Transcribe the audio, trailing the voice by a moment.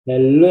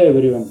Hello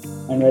everyone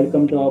and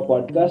welcome to our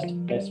podcast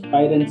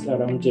Aspirants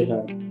Around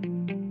Jihad.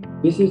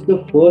 This is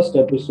the first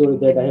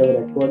episode that I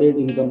have recorded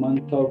in the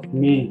month of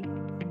May,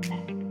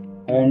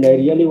 and I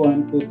really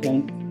want to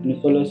thank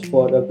Nicholas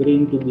for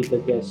agreeing to be the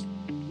guest.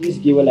 Please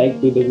give a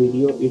like to the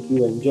video if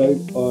you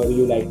enjoyed or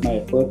you like my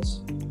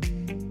efforts.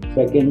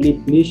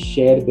 Secondly, please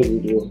share the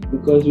video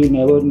because you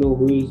never know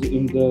who is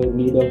in the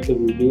need of the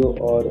video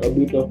or a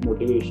bit of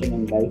motivation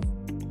in life.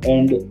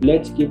 And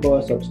let's keep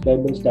our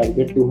subscribers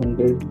target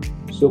 200.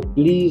 So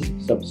please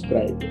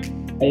subscribe.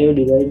 I have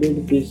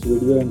divided this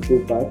video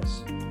into parts.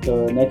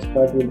 The next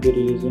part will be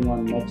releasing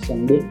on next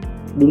Sunday.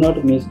 Do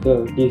not miss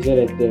the teaser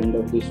at the end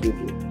of this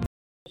video.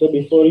 So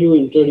before you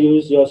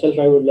introduce yourself,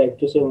 I would like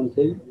to say one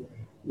thing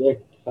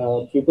that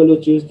people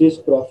who choose this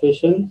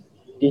profession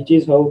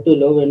teaches how to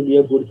love and be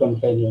a good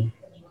companion.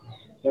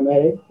 Am I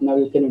right? Now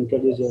you can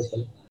introduce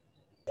yourself.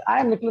 I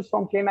am Nicholas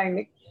from Canine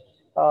Nick.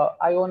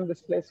 I own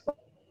this place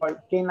called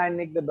Canine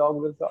Nick, the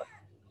dog resort.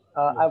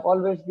 I've Yes.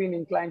 always been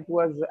inclined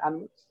towards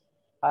animals.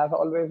 I've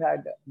always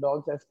had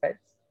dogs as pets.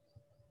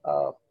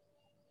 Uh,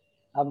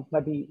 I'm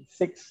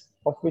 36,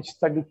 of which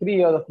 33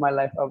 years of my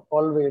life I've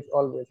always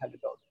had a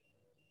dog.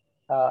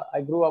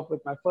 I grew up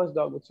with my first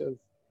dog,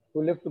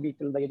 who lived to be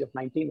till the age of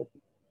 19 with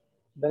me.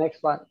 The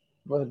next one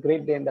was a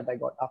Great Dane that I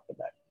got after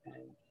that,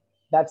 and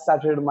that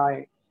started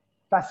my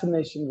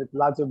fascination with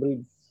larger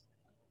breeds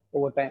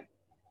over time,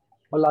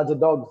 or larger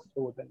dogs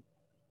over time.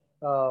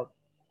 Uh,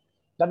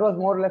 that was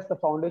more or less the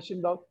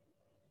foundation dog.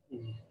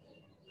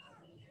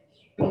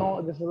 To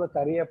know this was a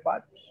career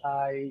path,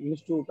 I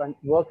used to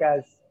work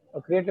as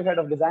a creative head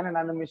of design and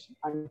animation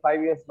until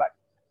 5 years back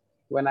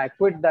when I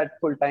quit that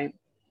full time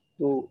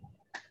to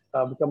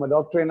become a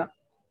dog trainer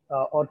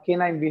or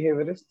canine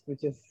behaviorist,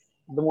 which is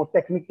the more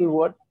technical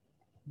word.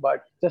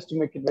 But just to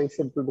make it very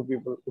simple to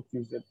people, it's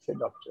easier to say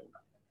dog trainer.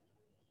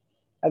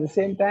 At the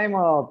same time,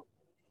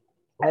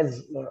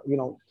 as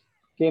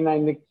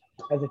Canine Nick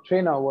as a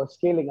trainer was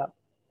scaling up,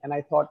 and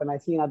I thought, and I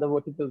seen other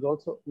verticals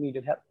also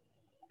needed help,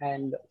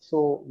 and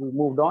so we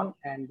moved on,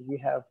 and we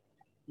have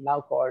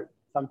now called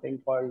something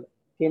called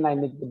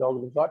Canine Nick the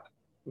Dog Resort,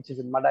 which is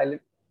in Mud Island,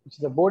 which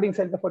is a boarding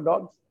center for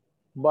dogs,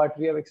 but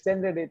we have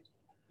extended it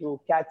to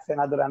cats and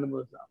other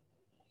animals now.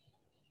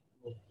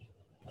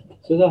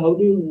 So how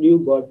do you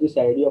got this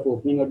idea of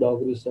opening a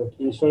dog resort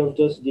instead of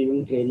just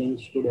giving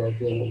trainings to dog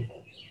trainers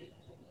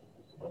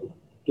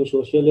to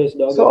socialize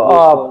dog So abuse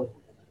or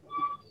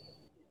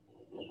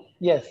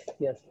yes,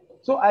 yes.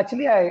 So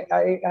actually, I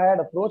had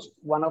approached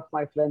one of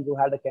my friends who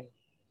had a kennel,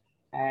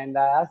 and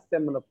I asked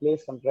them on a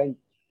place on rent.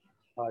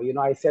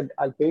 I said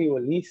I'll pay you a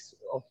lease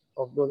of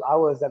those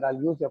hours that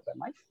I'll use your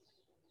premise,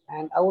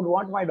 and I would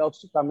want my dogs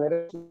to come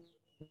here.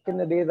 Back in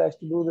the days, I used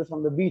to do this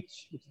on the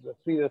beach, which is a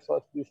free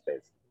resource these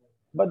days.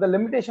 But the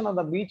limitation of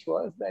the beach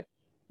was that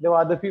there were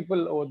other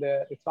people over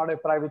there. It's not a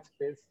private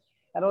space,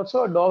 and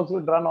also dogs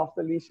would run off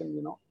the leash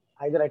and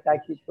either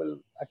attack people,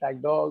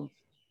 attack dogs,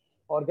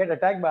 or get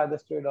attacked by other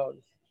stray dogs,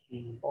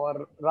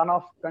 or run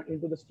off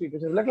into the street,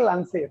 which is a little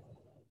unsafe.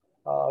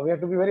 We have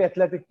to be very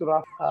athletic to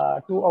run.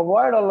 To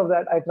avoid all of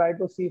that, I tried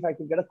to see if I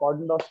could get a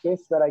cordoned off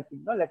space where I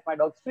could let my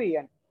dogs free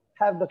and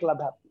have the club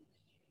happen.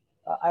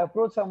 I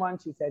approached someone.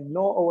 She said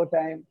no over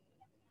time.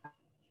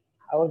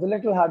 I was a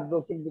little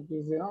heartbroken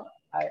because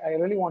I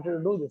really wanted to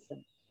do this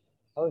and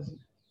I was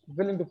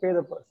willing to pay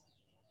the person.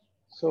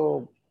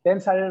 So then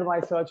started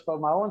my search for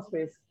my own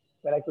space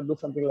where I could do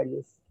something like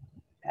this.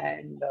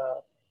 And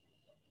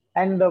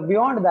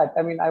beyond that,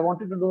 I mean, I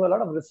wanted to do a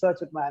lot of research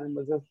with my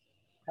animals.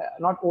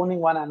 Not owning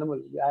one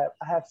animal,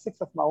 I have six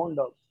of my own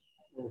dogs,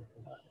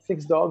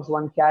 six dogs,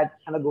 one cat,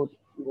 and a goat.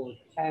 goat?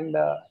 And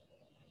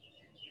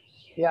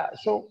yeah,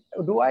 so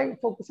do I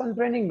focus on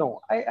training?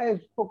 No, I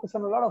focus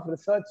on a lot of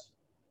research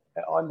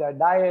on their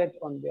diet,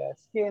 on their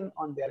skin,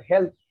 on their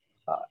health,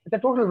 the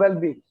total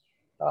well-being,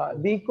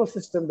 the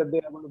ecosystem that they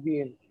are going to be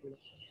in.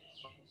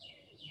 What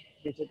is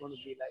nature going to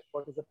be like?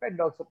 What is a pet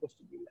dog supposed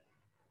to be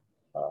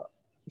like?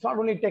 It's not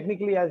only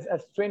technically as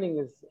training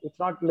is. It's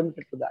not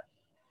limited to that.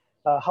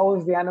 How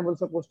is the animal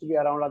supposed to be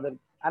around other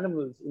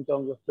animals in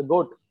terms of the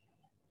goat,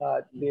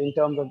 in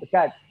terms of the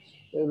cat?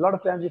 A lot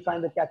of times we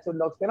find that cats and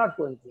dogs cannot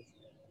coexist.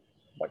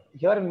 But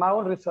here in my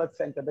own research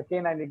center, the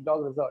Canine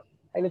Dog Resort,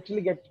 I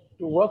literally get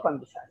to work on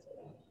this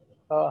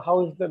aspect.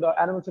 How is the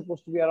animal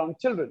supposed to be around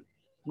children?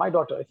 My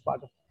daughter is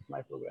part of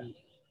my program.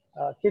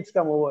 Kids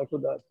come over to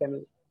the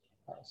kennel.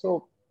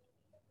 So,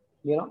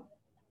 you know,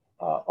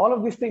 all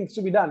of these things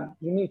to be done,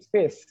 you need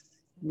space,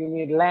 you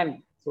need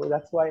land. So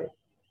that's why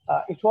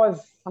it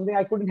was something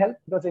I couldn't help.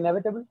 It was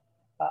inevitable.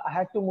 I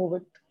had to move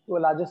it to a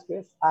larger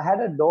space. I had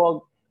a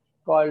dog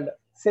called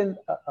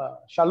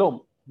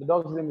Shalom. The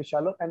dog's name is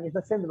Shalom, and he's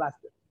a Sindh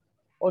Mastiff.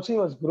 Also, he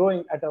was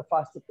growing at a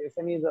faster pace,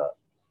 and he's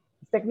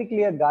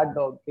technically a guard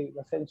dog. He's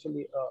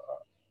essentially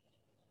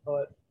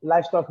a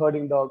livestock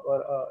herding dog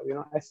or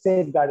a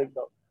safeguarding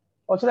dog.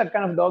 Also, that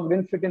kind of dog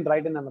didn't fit in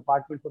right in an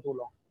apartment for too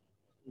long.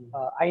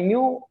 I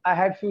knew I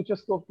had future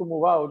scope to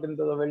move out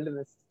into the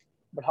wilderness,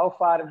 but how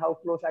far and how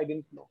close I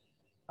didn't know.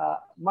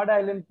 Mud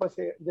Island per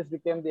se just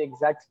became the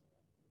exact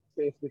spot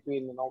space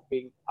between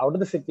being out of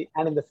the city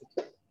and in the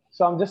city.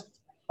 So I'm just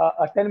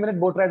a 10-minute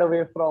boat ride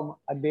away from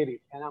Andheri,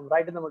 and I'm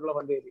right in the middle of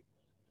Andheri,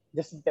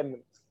 just in 10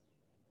 minutes.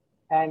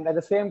 And at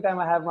the same time,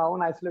 I have my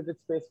own isolated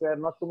space where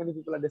not too many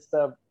people are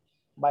disturbed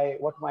by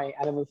what my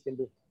animals can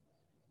do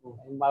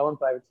in my own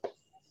private space.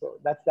 So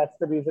that's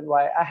the reason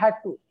why I had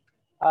to.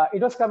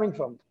 It was coming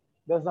from.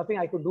 There's nothing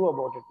I could do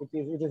about it.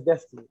 It is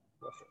destiny.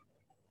 That's it.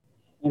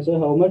 And so,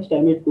 how much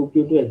time it took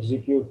you to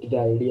execute the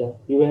idea?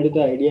 You had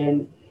the idea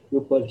and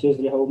you purchased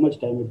it. How much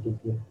time it took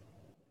you?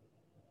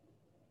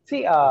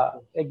 See,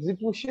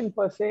 execution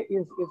per se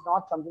is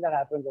not something that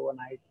happens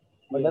overnight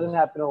or doesn't Yes.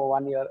 happen over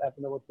 1 year,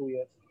 happen over 2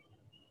 years.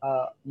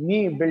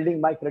 Me building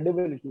my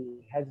credibility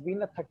has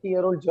been a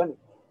 30-year-old journey.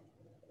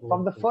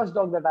 From the Okay. first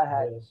dog that I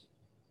had Yes.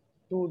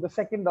 to the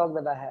second dog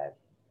that I had.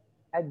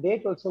 At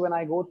date also, when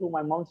I go to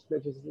my mom's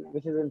place,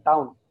 which is in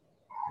town,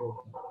 Okay.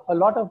 a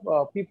lot of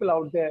people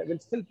out there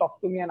will still talk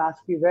to me and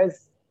ask me, "Where's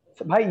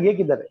bhai ye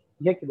kidhar hai?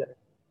 Ye kidhar hai?"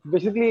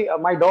 Basically,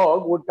 my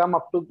dog would come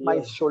up to my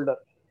Yes. shoulder.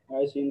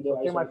 I Okay,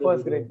 saw my the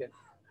first video. Great Dane.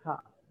 हाँ,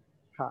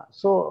 हाँ.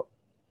 So,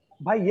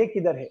 bhai ye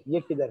kidhar hai?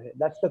 Ye kidhar hai?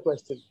 That's the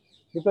question.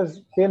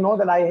 Because they know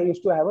that I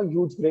used to have a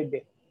huge Great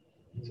Dane.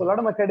 So a lot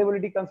of my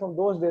credibility comes from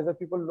those days that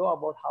people know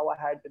about how I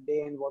had the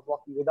day and was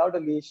walking without a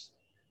leash,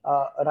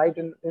 right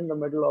in the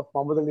middle of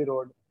Mohammed Ali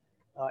Road,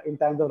 in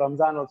times of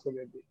Ramzan also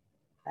maybe.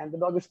 And the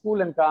dog is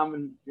cool and calm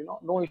and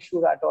no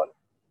issues at all.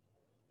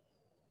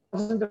 I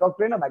wasn't a dog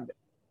trainer back then.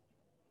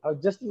 I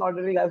was just an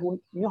ordinary guy who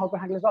knew how to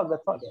handle his dog.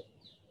 That's all.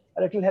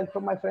 A little help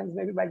from my friends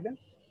maybe back then.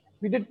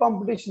 We did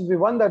competitions. We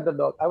won that the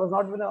dog. I was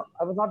not a trainer.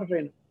 I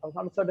was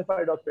not a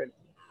certified dog trainer.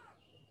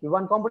 We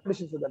won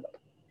competitions with the dog.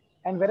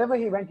 And wherever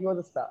he went, he was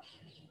a star.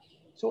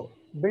 So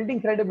building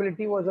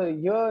credibility was a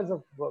years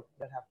of work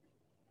that happened.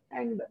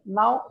 And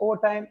now over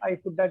time, I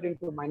put that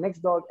into my next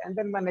dog, and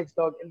then my next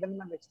dog, and then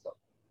my next dog.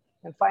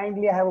 And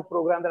finally, I have a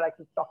program that I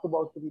can talk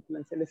about to people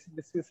and say, listen,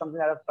 this is something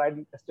that I've tried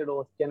and tested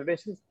over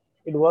generations.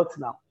 It works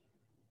now.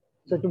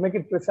 So to make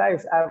it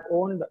precise, I've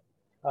owned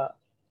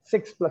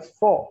 6 plus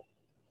 4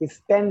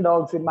 is 10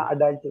 dogs in my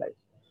adult life.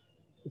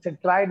 It's a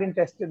tried and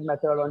tested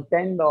method on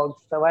 10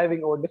 dogs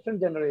surviving over different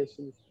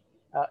generations,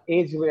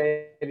 age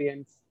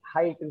variants,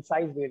 height and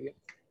size variants.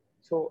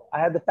 So I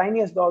had the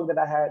tiniest dog that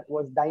I had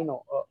was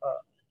Dino,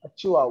 a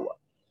Chihuahua.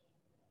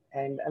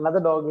 And another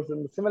dog is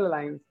in similar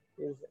lines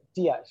is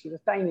Tia. She's a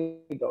tiny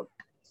dog.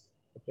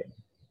 Okay.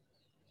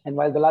 And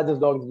while the largest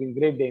dogs being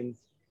Great Danes.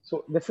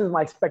 So this is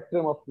my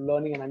spectrum of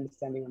learning and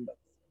understanding on dogs.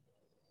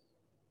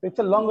 It's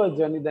a longer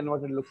journey than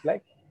what it looks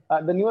like.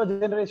 The newer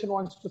generation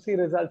wants to see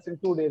results in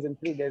 2 days, in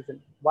 3 days,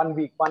 in 1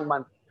 week, 1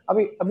 month.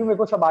 अभी मेरे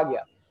को सब आ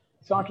गया.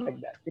 It's not like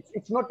that.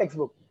 It's not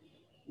textbook.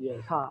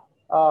 Yes. हाँ.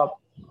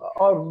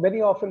 Or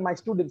very often my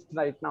students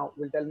right now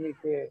will tell me,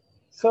 okay,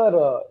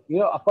 sir,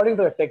 according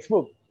to the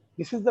textbook,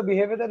 this is the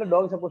behavior that a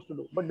dog is supposed to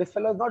do. But this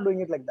fellow is not doing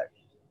it like that.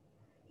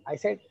 I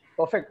said,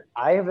 perfect.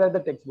 I have read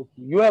the textbook.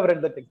 You have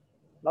read the textbook.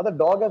 Now the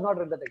dog has not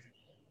read the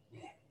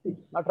textbook.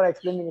 Now try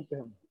explaining it to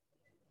him.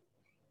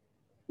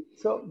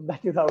 So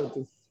that is how it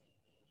is.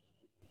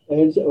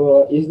 And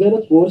is there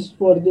a course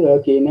for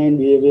the canine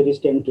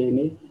behaviorist and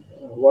trainee?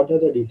 What are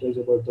the details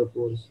about the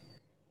course?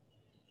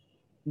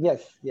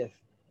 Yes, yes.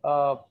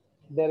 Uh,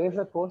 there is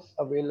a course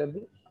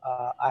available.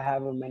 I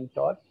have a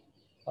mentor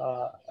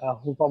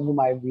from whom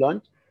I've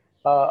learned.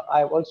 We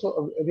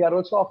are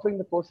also offering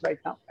the course right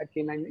now at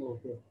Canine.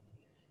 Okay.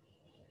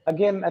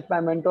 Again, at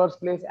my mentor's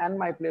place and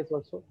my place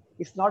also.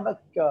 It's not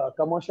a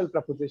commercial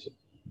proposition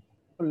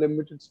for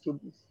limited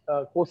students.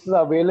 Courses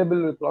are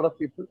available with a lot of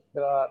people.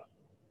 There are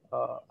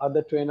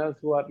other trainers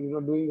who are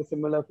doing the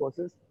similar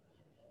courses.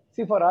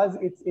 See, for us,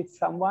 it's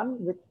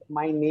someone with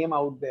my name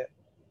out there,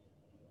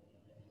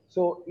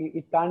 so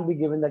it can't be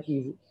given that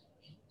easy.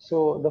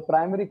 So the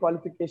primary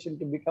qualification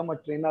to become a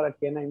trainer at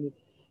Canine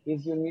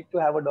is you need to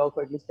have a dog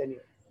for at least 10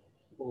 years.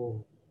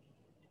 Oh,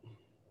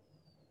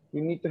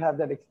 You need to have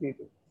that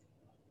experience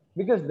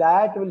because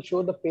that will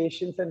show the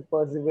patience and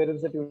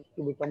perseverance that you need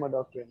to become a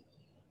dog trainer.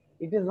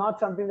 It is not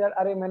something that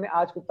अरे मैंने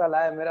आज कुत्ता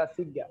लाया मेरा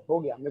सीख गया हो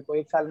गया मेरे को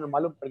 1 साल में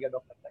मालूम पड़ गया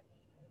डॉग करता है.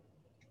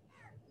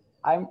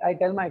 I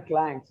tell my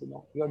clients,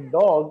 your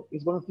dog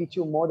is going to teach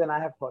you more than I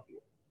have taught you.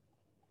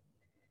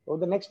 Over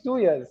the next 2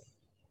 years,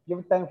 give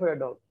it time for your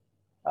dog.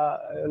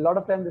 A lot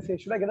of times they say,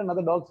 should I get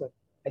another dog, sir?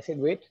 I said,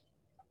 wait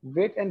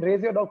and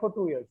raise your dog for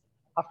 2 years.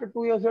 After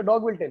 2 years, your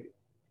dog will tell you.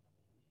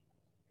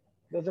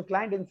 There's a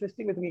client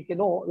insisting with me,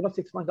 no,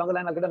 6 months down the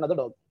line, I'll get another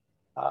dog.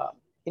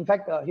 In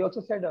fact, he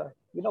also said,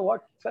 you know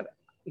what, sir,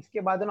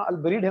 iske baad, I'll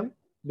breed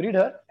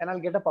her, and I'll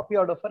get a puppy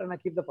out of her, and I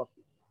keep the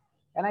puppy.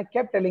 And I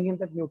kept telling him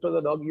that neuter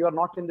the dog. You are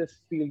not in this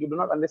field. You do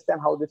not understand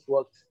how this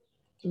works.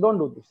 So don't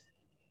do this.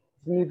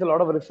 It needs a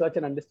lot of research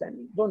and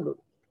understanding. Don't do it.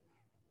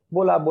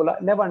 Bola,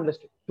 never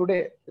understood.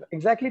 Today,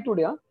 exactly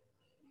today,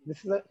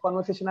 this is a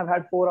conversation I've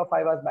had 4 or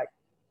 5 hours back.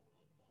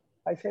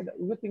 I said,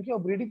 you thinking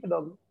of breeding the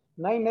dog?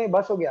 No,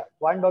 bas ho gaya.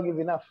 One dog is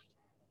enough.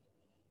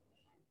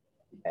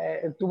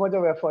 Too much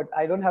of effort.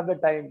 I don't have the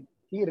time.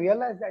 He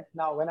realized that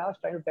now. When I was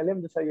trying to tell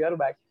him this a year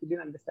back, he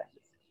didn't understand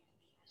this.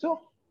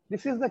 So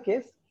this is the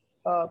case.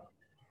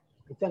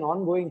 It's an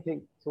ongoing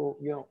thing. So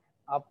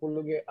आप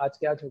बोलोगे आज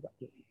क्या आज होगा,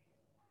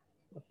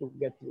 to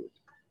get through it.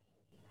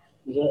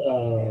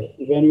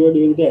 When you are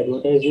doing the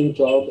advertising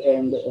job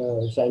and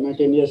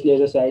simultaneously as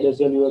a side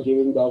hustle you are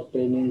giving dog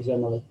trainings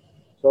and all,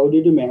 so how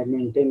did you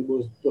maintain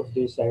both of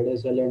this side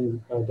hustle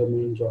and the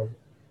main job?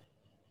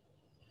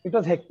 It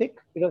was hectic.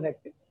 It was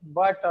hectic.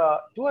 But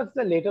towards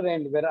the later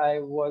end, where I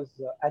was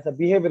as a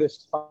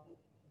behaviorist,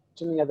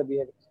 functioning as a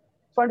behaviorist.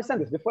 So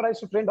understand this. Before I used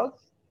to train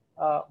dogs,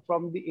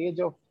 from the age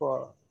of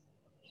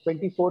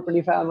 24,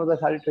 25 onwards, I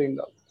started training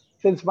dogs.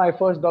 Since my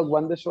first dog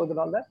won the shows and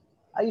all that,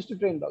 I used to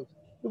train dogs.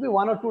 To be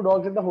one or two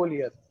dogs in the whole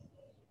year.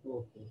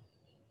 Okay.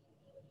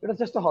 It was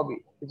just a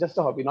hobby. It's just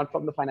a hobby, not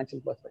from the financial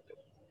perspective.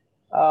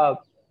 Uh,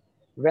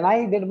 when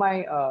I did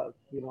my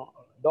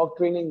dog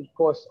training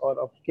course or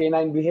a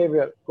canine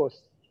behavior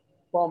course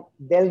from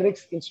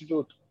Delrix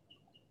Institute,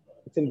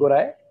 it's in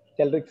Gorai,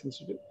 Delrix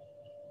Institute.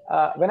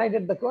 When I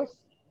did the course,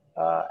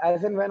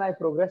 as in when I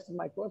progressed in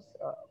my course,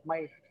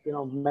 my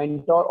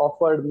mentor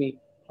offered me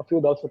a few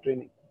dogs for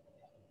training.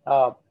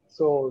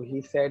 So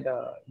he said,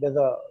 "There's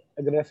a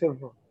aggressive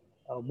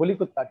bully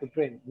kutta to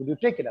train. Would you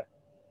take it up?"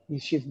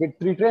 She's with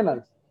three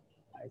trainers.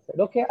 I said,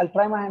 "Okay, I'll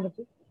try my hand at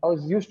it." I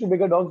was used to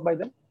bigger dogs by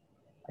then.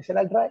 I said,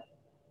 "I'll try."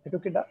 I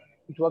took it up.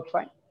 It worked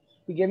fine.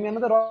 He gave me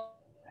another dog.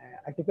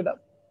 I took it up.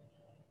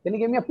 Then he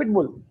gave me a pit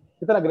bull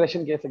with an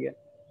aggression case again.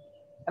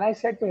 And I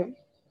said to him,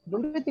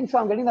 "Don't you think so?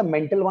 I'm getting the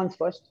mental ones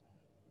first."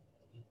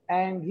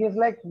 And he was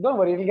like, "Don't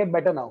worry, it'll get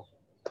better now."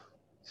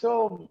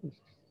 So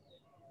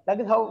that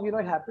is how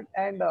it happened.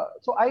 And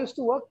so I used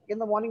to work in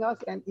the morning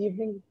hours and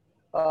evening.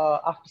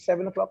 After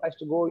 7 o'clock, I used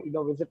to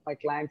go visit my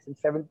clients. And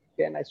 7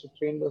 to 10, I used to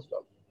train those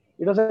dogs.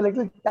 It was a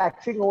little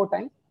taxing over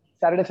time.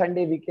 Saturday,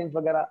 Sunday, weekends,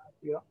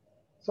 वगैरह.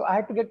 So I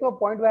had to get to a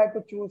point where I had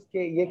to choose कि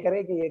ये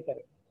करे कि ये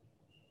करे.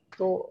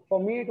 So for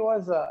me it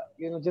was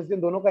जिस दिन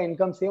दोनों का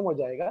इनकम सेम हो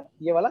जाएगा,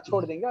 ये वाला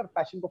छोड़ देंगे और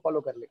पैशन को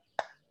फॉलो कर लेंगे.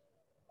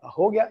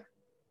 हो गया.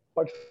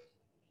 बट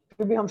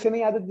फिर भी हमसे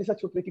नहीं आदत जैसा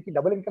छूट रही, क्योंकि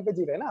डबल इनकम पे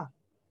जी रहे हैं ना.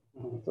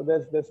 So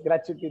there's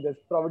gratuity,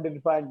 there's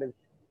provident fund, there's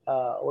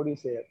what do you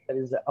say? There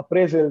is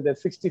appraisal,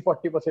 there's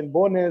 60-40%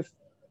 bonus,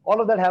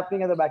 all of that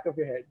happening at the back of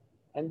your head.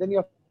 And then you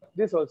have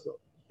this also.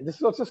 This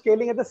is also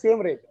scaling at the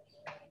same rate.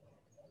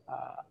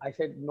 I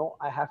said, no,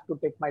 I have to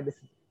take my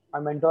decision. My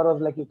mentor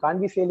was like, you can't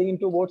be sailing in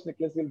two boats,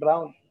 Nicholas, you'll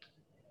drown.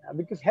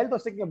 Because health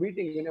was taking a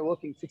beating when you're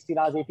working 16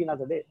 hours, 18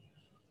 hours a day.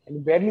 And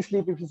you barely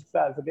sleep 56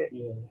 hours a day.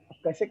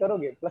 कैसे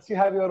करोगे? Plus you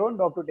have your own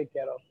dog to take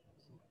care of.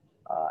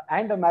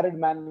 And a married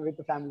man with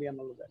a family and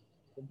all of that.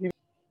 So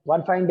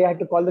one fine day I had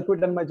to call the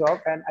quit on my job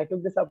and I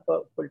took this up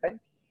full time.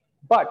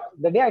 But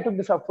the day I took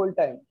this up full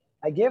time,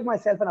 I gave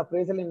myself an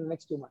appraisal in the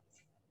next 2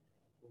 months.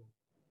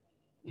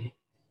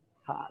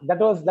 That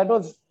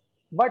was,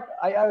 but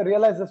I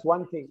realized this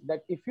one thing,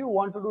 that if you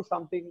want to do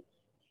something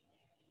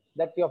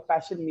that your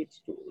passion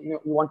needs to, you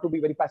want to be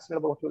very passionate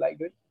about what you like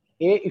doing.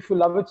 If you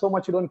love it so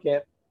much, you don't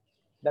care.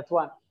 That's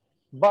one.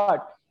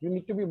 But you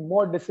need to be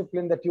more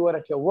disciplined that you are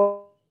at your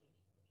work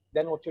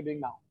than what you're doing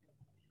now.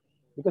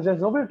 Because there's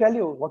nobody to tell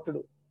you what to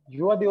do.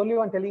 You are the only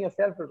one telling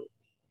yourself to do.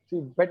 So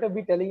you better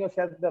be telling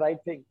yourself the right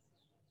things.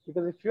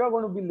 Because if you are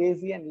going to be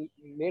lazy and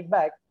laid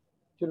back,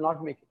 you'll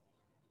not make it.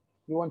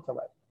 You won't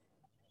survive.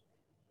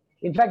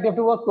 In fact, you have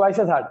to work twice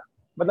as hard.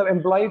 मतलब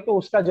employ तो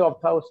उसका job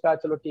था, उसका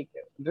चलो ठीक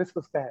है, risk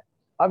उसका है,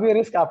 अब ये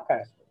रिस्क आपका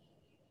है.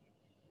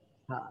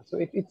 हाँ, so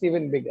it's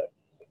even bigger.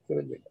 It's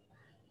even bigger.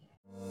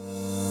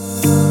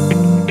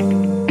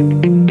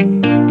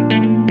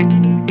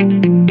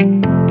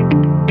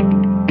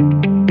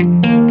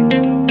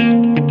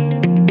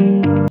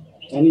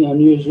 Any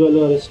unusual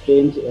or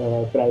strange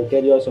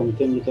criteria or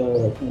something with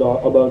a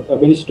dog about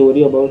any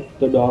story about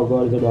the dog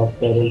or the dog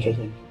parents or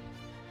something?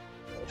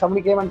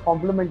 Somebody came and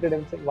complimented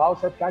him, saying, "Wow,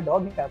 sir, क्या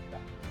dog है आपका?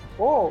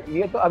 Oh,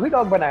 ये तो अभी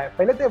dog बना है.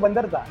 पहले तो ये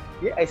बंदर था.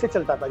 ये ऐसे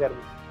चलता था घर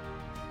में."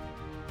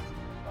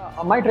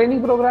 My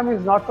training program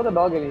is not for the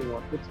dog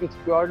anymore. It's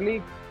purely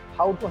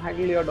how to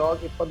handle your dog.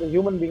 It's for the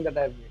human being that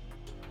I've made.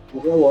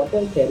 Okay, what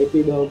are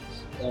therapy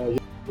dogs?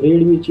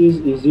 Breed which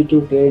is easy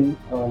to train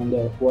and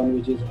one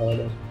which is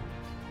harder.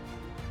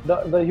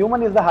 The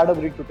human is the harder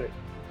breed to train.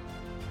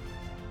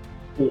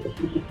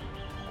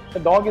 The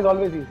dog is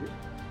always easy.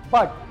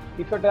 But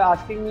if you're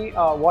asking me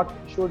what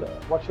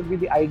should be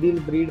the ideal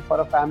breed for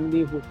a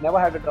family who's never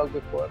had a dog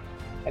before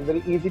and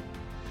very easy to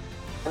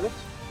manage,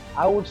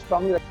 I would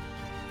strongly recommend.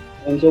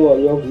 And so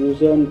your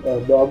views on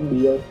dog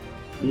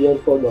beer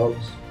for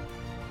dogs.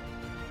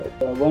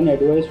 One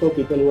advice for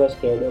people who are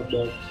scared of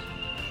dogs.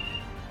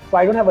 So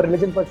I don't have a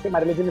religion per se. My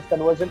religion is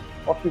conversion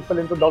of people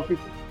into dog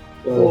people.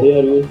 So they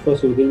are used for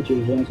soothing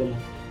children. So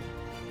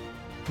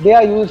they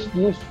are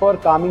used for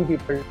calming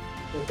people.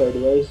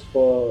 Advice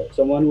for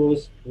someone who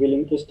is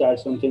willing to start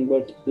something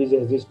but is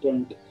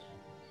hesitant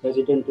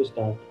to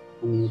start.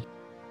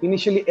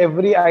 Initially,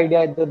 every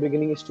idea at the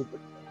beginning is stupid.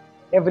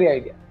 Every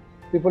idea.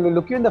 People will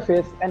look you in the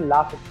face and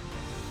laugh at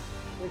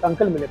you. एक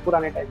uncle मिले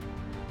पुराने time में,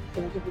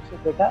 तो मुझे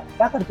पूछे, बेटा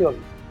क्या करते हो अभी?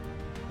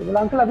 तो बोला,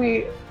 अंकल अभी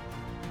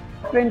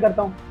ट्रेन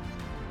करता हूँ.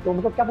 तो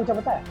उनको क्या पूछा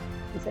पता है?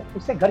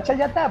 उससे घर चल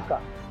जाता है आपका?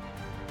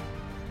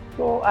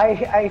 So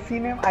I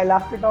seen him, I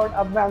laughed it out.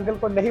 अब मैं uncle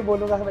को नहीं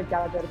बोलूँगा कि मैं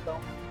क्या करता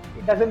हूँ.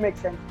 It doesn't make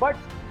sense. But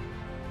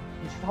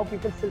this is how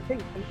people still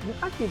think, and you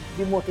can't be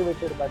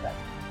demotivated by that.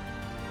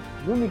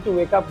 You need to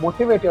wake up,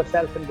 motivate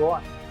yourself, and go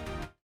on.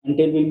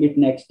 Until we meet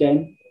next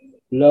time,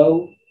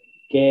 love,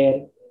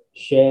 care,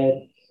 share,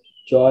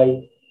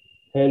 joy,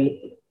 help,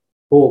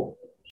 hope.